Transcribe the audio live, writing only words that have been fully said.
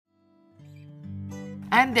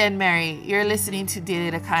And then, Mary, you're listening to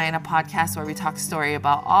Daily Dakayana, a podcast where we talk story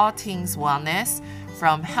about all things wellness,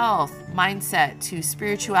 from health, mindset, to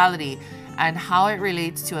spirituality, and how it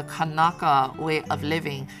relates to a Kanaka way of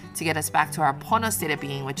living to get us back to our Pono state of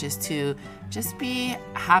being, which is to just be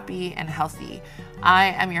happy and healthy. I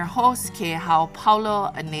am your host, Kay Hao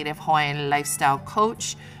Paulo, a native Hawaiian lifestyle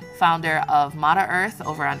coach, founder of Mata Earth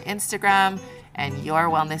over on Instagram, and your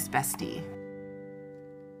wellness bestie.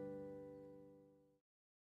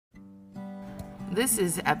 This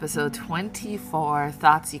is episode 24,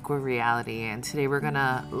 Thoughts Equal Reality, and today we're going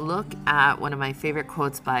to look at one of my favorite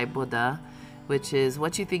quotes by Buddha, which is,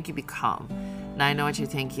 what you think you become. Now I know what you're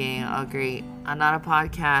thinking, oh great, another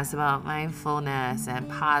podcast about mindfulness and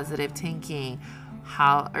positive thinking.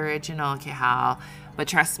 How original, okay, how? But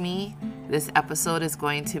trust me, this episode is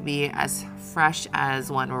going to be as fresh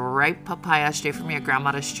as one ripe papaya straight from your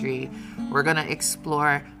grandmother's tree. We're going to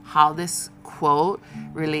explore how this quote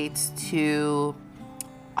relates to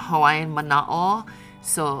Hawaiian mana'o.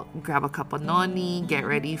 So grab a cup of noni, get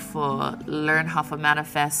ready for learn how to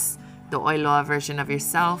manifest the Oiloa version of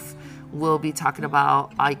yourself. We'll be talking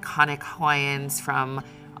about iconic Hawaiians from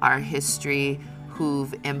our history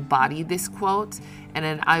who've embodied this quote. And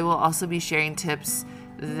then I will also be sharing tips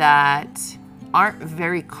that aren't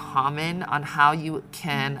very common on how you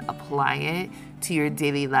can apply it to your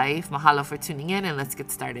daily life. Mahalo for tuning in, and let's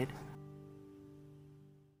get started.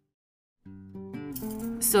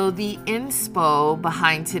 So the inspo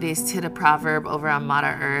behind today's Tita proverb over on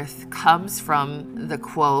Mata Earth comes from the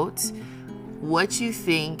quote, what you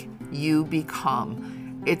think you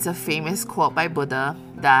become. It's a famous quote by Buddha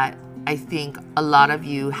that I think a lot of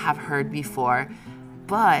you have heard before,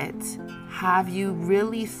 but have you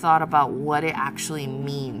really thought about what it actually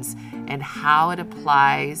means and how it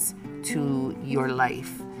applies to your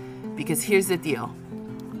life? Because here's the deal.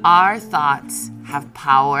 Our thoughts have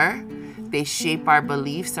power. They shape our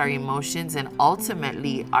beliefs, our emotions, and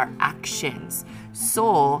ultimately our actions.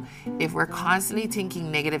 So if we're constantly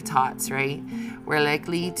thinking negative thoughts, right, we're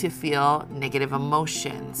likely to feel negative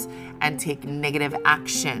emotions and take negative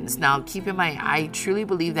actions. Now, keep in mind, I truly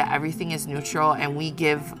believe that everything is neutral and we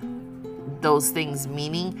give those things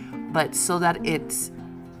meaning, but so that it's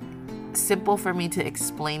simple for me to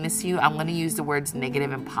explain this to you, I'm going to use the words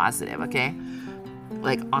negative and positive, okay?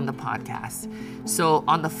 Like on the podcast. So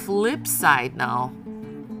on the flip side now,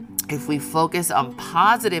 if we focus on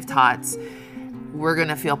positive thoughts, we're going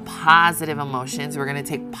to feel positive emotions. We're going to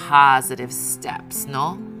take positive steps,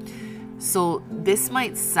 no? So this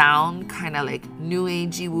might sound kind of like new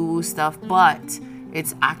agey woo-woo stuff, but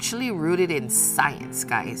it's actually rooted in science,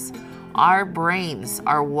 guys. Our brains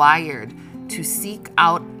are wired to seek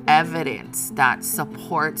out evidence that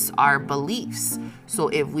supports our beliefs. So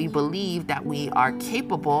if we believe that we are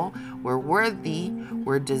capable, we're worthy,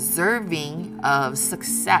 we're deserving of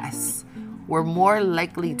success, we're more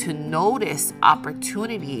likely to notice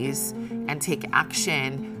opportunities and take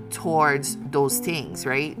action towards those things,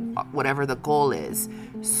 right? Whatever the goal is.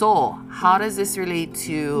 So how does this relate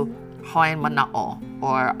to Hawaiian mana'o,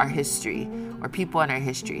 or our history, or people in our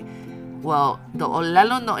history? Well, the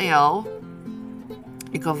olelo no'eo,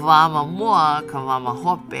 ikawama mua kawama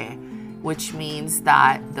hope, which means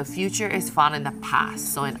that the future is found in the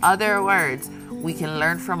past. So in other words, we can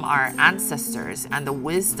learn from our ancestors and the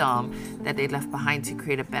wisdom that they left behind to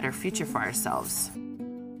create a better future for ourselves.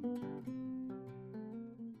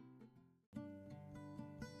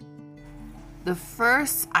 The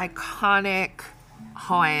first iconic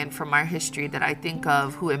Hawaiian from our history that I think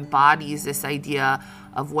of who embodies this idea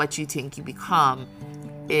of what you think you become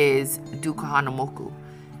is Duke Kahanamoku.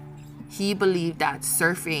 He believed that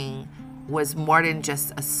surfing was more than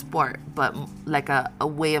just a sport, but like a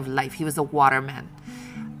way of life. He was a waterman.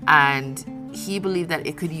 And he believed that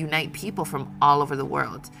it could unite people from all over the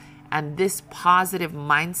world. And this positive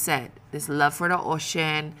mindset, this love for the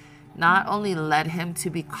ocean, not only led him to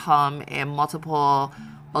become a multiple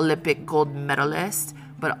Olympic gold medalist,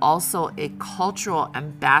 but also a cultural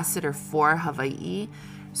ambassador for Hawaii.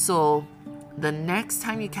 So the next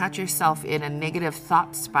time you catch yourself in a negative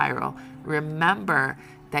thought spiral, remember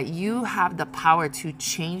that you have the power to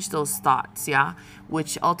change those thoughts, yeah?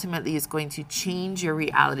 Which ultimately is going to change your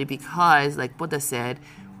reality because, like Buddha said,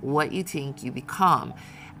 what you think you become.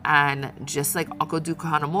 And just like Uncle Duke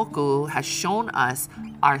Kahanamoku has shown us,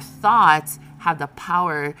 our thoughts have the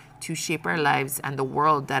power to shape our lives and the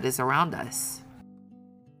world that is around us.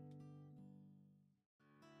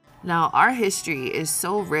 Now, our history is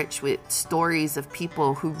so rich with stories of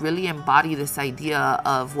people who really embody this idea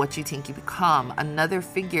of what you think you become. Another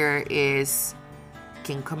figure is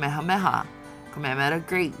King Kamehameha, Kamehameha the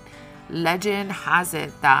Great. legend has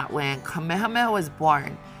it that when Kamehameha was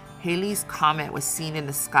born, Halley's Comet was seen in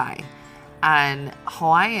the sky. And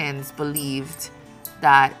Hawaiians believed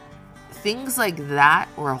that things like that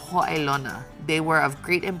were ho'ailona. They were of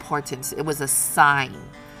great importance. It was a sign.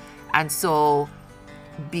 And so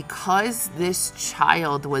because this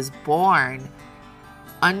child was born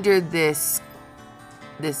under this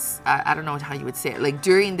I don't know how you would say it, like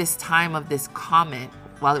during this time of this comet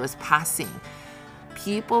while it was passing,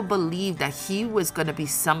 people believed that he was going to be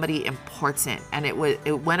somebody important, and it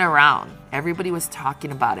went around. Everybody was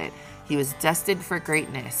talking about it. He was destined for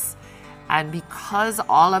greatness. And because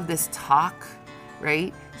all of this talk,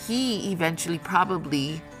 right, he eventually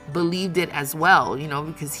probably believed it as well, you know,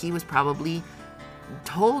 because he was probably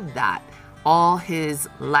told that all his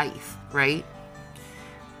life, right?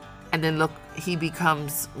 And then look, he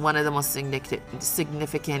becomes one of the most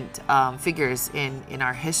significant figures in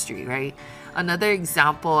our history, right? Another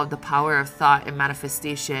example of the power of thought and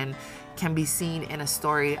manifestation can be seen in a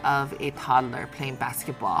story of a toddler playing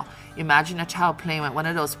basketball. Imagine a child playing with one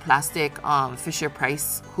of those plastic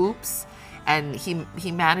Fisher-Price hoops, and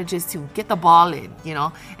he manages to get the ball in, you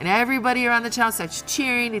know, and everybody around the child starts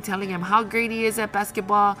cheering. They're telling him how great he is at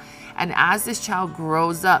basketball. And as this child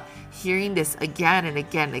grows up, hearing this again and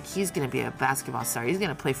again, like he's going to be a basketball star, he's going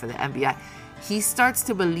to play for the NBA, he starts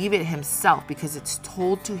to believe it himself because it's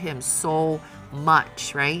told to him so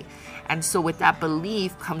much, right? And so with that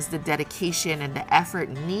belief comes the dedication and the effort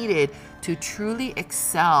needed to truly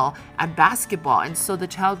excel at basketball. And so the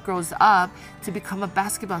child grows up to become a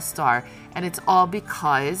basketball star. And it's all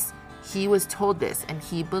because he was told this and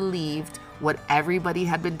he believed what everybody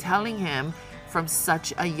had been telling him from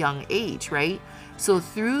such a young age, right? So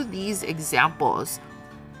through these examples,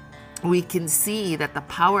 we can see that the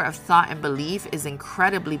power of thought and belief is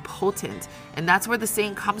incredibly potent. And that's where the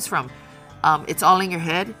saying comes from. It's all in your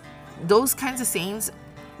head. Those kinds of sayings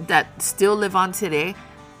that still live on today,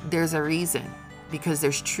 there's a reason, because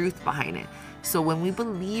there's truth behind it. So when we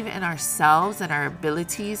believe in ourselves and our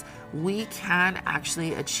abilities, we can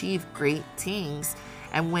actually achieve great things.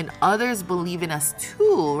 And when others believe in us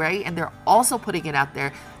too, right, and they're also putting it out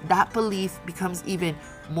there, that belief becomes even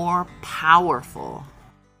more powerful.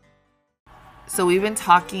 So we've been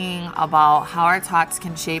talking about how our thoughts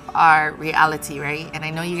can shape our reality, right? And I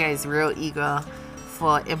know you guys are real eager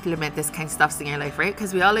for implement this kind of stuff in your life, right?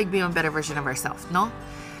 Because we all like being a better version of ourselves, no?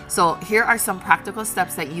 So here are some practical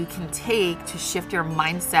steps that you can take to shift your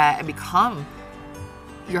mindset and become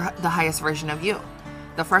the highest version of you.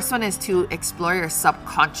 The first one is to explore your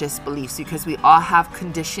subconscious beliefs, because we all have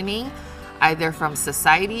conditioning either from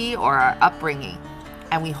society or our upbringing,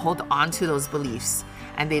 and we hold on to those beliefs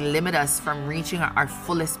and they limit us from reaching our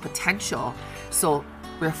fullest potential. So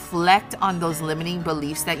reflect on those limiting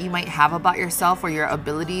beliefs that you might have about yourself or your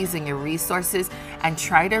abilities and your resources, and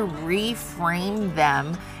try to reframe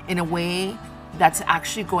them in a way that's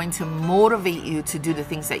actually going to motivate you to do the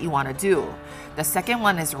things that you want to do. The second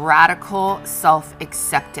one is radical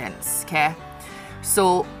self-acceptance, okay?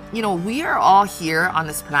 So, you know, we are all here on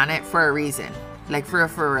this planet for a reason, like for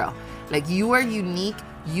real. Like, you are unique,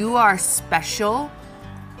 you are special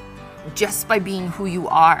just by being who you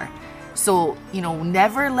are. So, you know,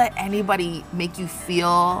 never let anybody make you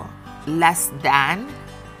feel less than,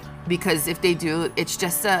 because if they do, it's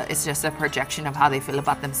just a projection of how they feel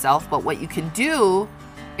about themselves. But what you can do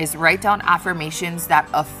is write down affirmations that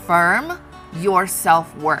affirm your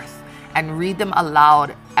self-worth and read them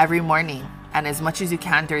aloud every morning and as much as you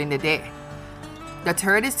can during the day. The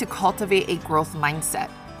third is to cultivate a growth mindset.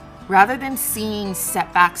 Rather than seeing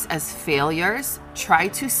setbacks as failures, try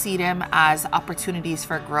to see them as opportunities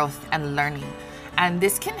for growth and learning. And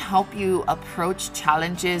this can help you approach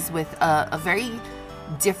challenges with a very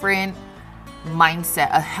different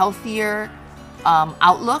mindset, a healthier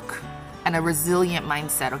outlook, and a resilient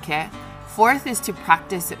mindset, okay? Fourth is to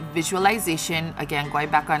practice visualization. Again, going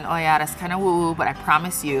back on, oh yeah, that's kind of woo-woo, but I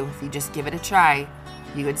promise you, if you just give it a try,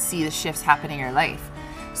 you would see the shifts happen in your life.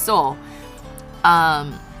 So,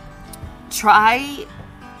 try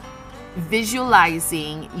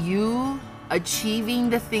visualizing you achieving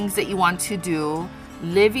the things that you want to do,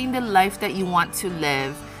 living the life that you want to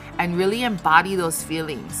live, and really embody those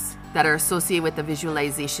feelings that are associated with the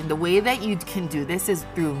visualization. The way that you can do this is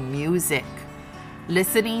through music.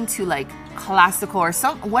 Listening to like classical or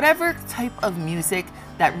whatever type of music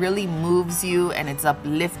that really moves you and it's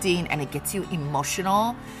uplifting and it gets you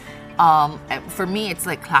emotional. For me, it's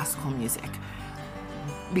like classical music.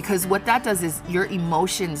 Because what that does is your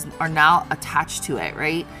emotions are now attached to it,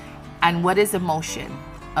 right? And what is emotion?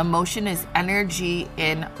 Emotion is energy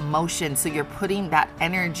in motion. So you're putting that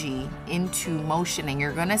energy into motion, and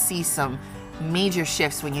you're going to see some major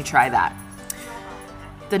shifts when you try that.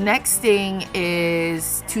 The next thing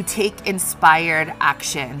is to take inspired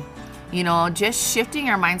action. You know, just shifting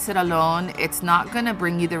your mindset alone, it's not going to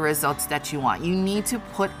bring you the results that you want. You need to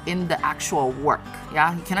put in the actual work.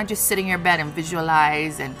 Yeah, you cannot just sit in your bed and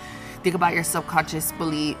visualize and think about your subconscious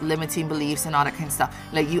limiting beliefs and all that kind of stuff.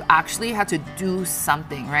 Like, you actually have to do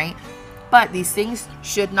something, right? But these things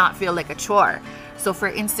should not feel like a chore. So for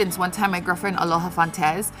instance, one time my girlfriend Aloha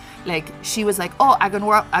Fontes, like, she was like, oh, I'm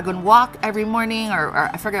gonna walk every morning, or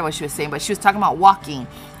I forget what she was saying, but she was talking about walking.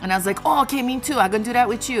 And I was like, oh, okay, me too, I'm gonna do that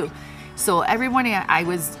with you. So every morning I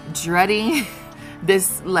was dreading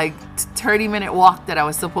this like 30-minute walk that I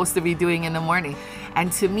was supposed to be doing in the morning.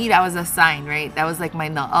 And to me, that was a sign, right? That was like my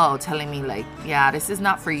na'o telling me, like, yeah, this is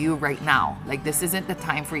not for you right now. Like, this isn't the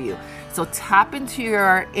time for you. So tap into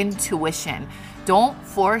your intuition. Don't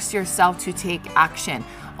force yourself to take action.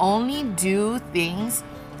 Only do things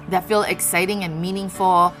that feel exciting and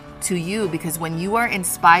meaningful to you, because when you are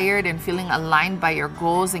inspired and feeling aligned by your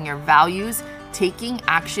goals and your values, taking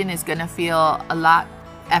action is going to feel a lot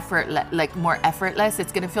more effortless.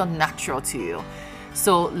 It's going to feel natural to you.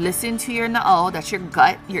 So listen to your na'o. That's your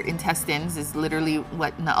gut. Your intestines is literally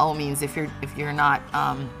what na'o means if you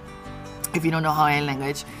don't know Hawaiian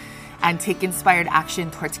language. And take inspired action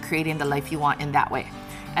towards creating the life you want in that way.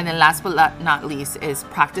 And then last but not least is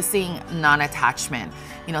practicing non-attachment.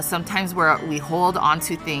 You know, sometimes we hold on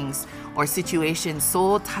to things or situations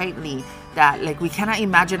so tightly that, like, we cannot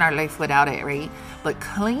imagine our life without it, right? But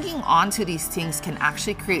clinging on to these things can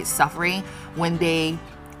actually create suffering when they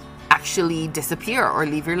actually disappear or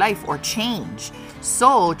leave your life or change.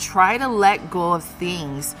 So try to let go of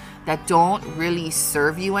things that don't really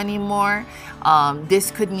serve you anymore.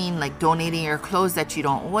 This could mean like donating your clothes that you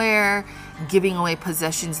don't wear, giving away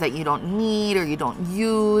possessions that you don't need or you don't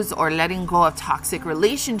use, or letting go of toxic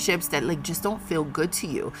relationships that like just don't feel good to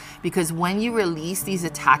you. Because when you release these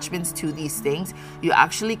attachments to these things, you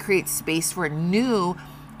actually create space for new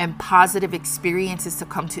and positive experiences to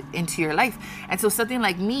come into your life. And so something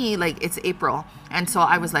like me, like, it's April, and so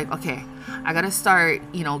I was like, okay, I gotta start,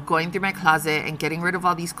 going through my closet and getting rid of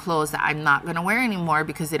all these clothes that I'm not gonna wear anymore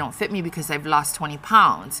because they don't fit me, because I've lost 20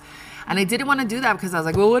 pounds. And I didn't want to do that because I was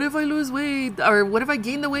like, well, what if I lose weight, or what if I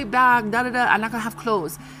gain the weight back, I'm not gonna have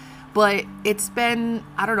clothes. But it's been,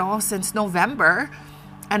 I don't know, since November,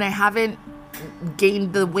 and I haven't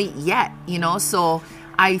gained the weight yet, so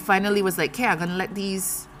I finally was like, okay, I'm gonna let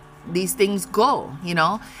these things go,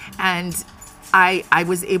 and I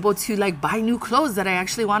was able to like buy new clothes that I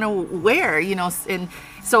actually want to wear, and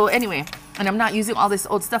so anyway, and I'm not using all this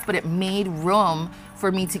old stuff, but it made room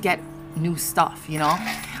for me to get new stuff,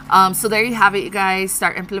 so there you have it, you guys.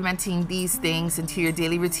 Start implementing these things into your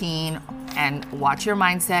daily routine and watch your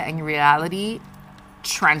mindset and your reality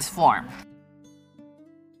transform.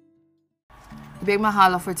 Big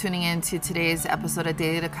mahalo for tuning in to today's episode of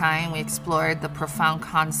Daily to Kind. We explored the profound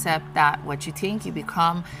concept that what you think, you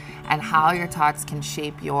become, and how your thoughts can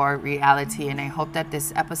shape your reality. And I hope that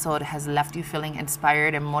this episode has left you feeling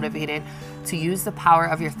inspired and motivated to use the power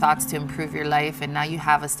of your thoughts to improve your life. And now you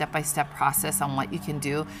have a step-by-step process on what you can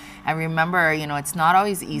do. And remember, it's not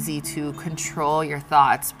always easy to control your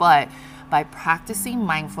thoughts, but by practicing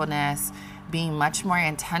mindfulness, being much more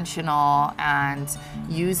intentional, and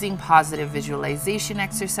using positive visualization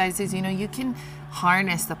exercises, you can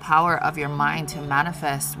harness the power of your mind to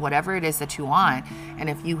manifest whatever it is that you want. And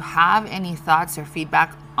if you have any thoughts or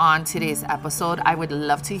feedback on today's episode, I would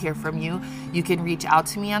love to hear from you. You can reach out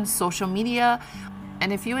to me on social media.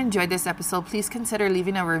 And if you enjoyed this episode, please consider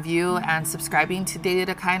leaving a review and subscribing to Daily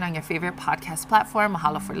to Kind on your favorite podcast platform.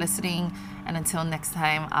 Mahalo for listening. And until next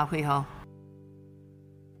time, ahui ho.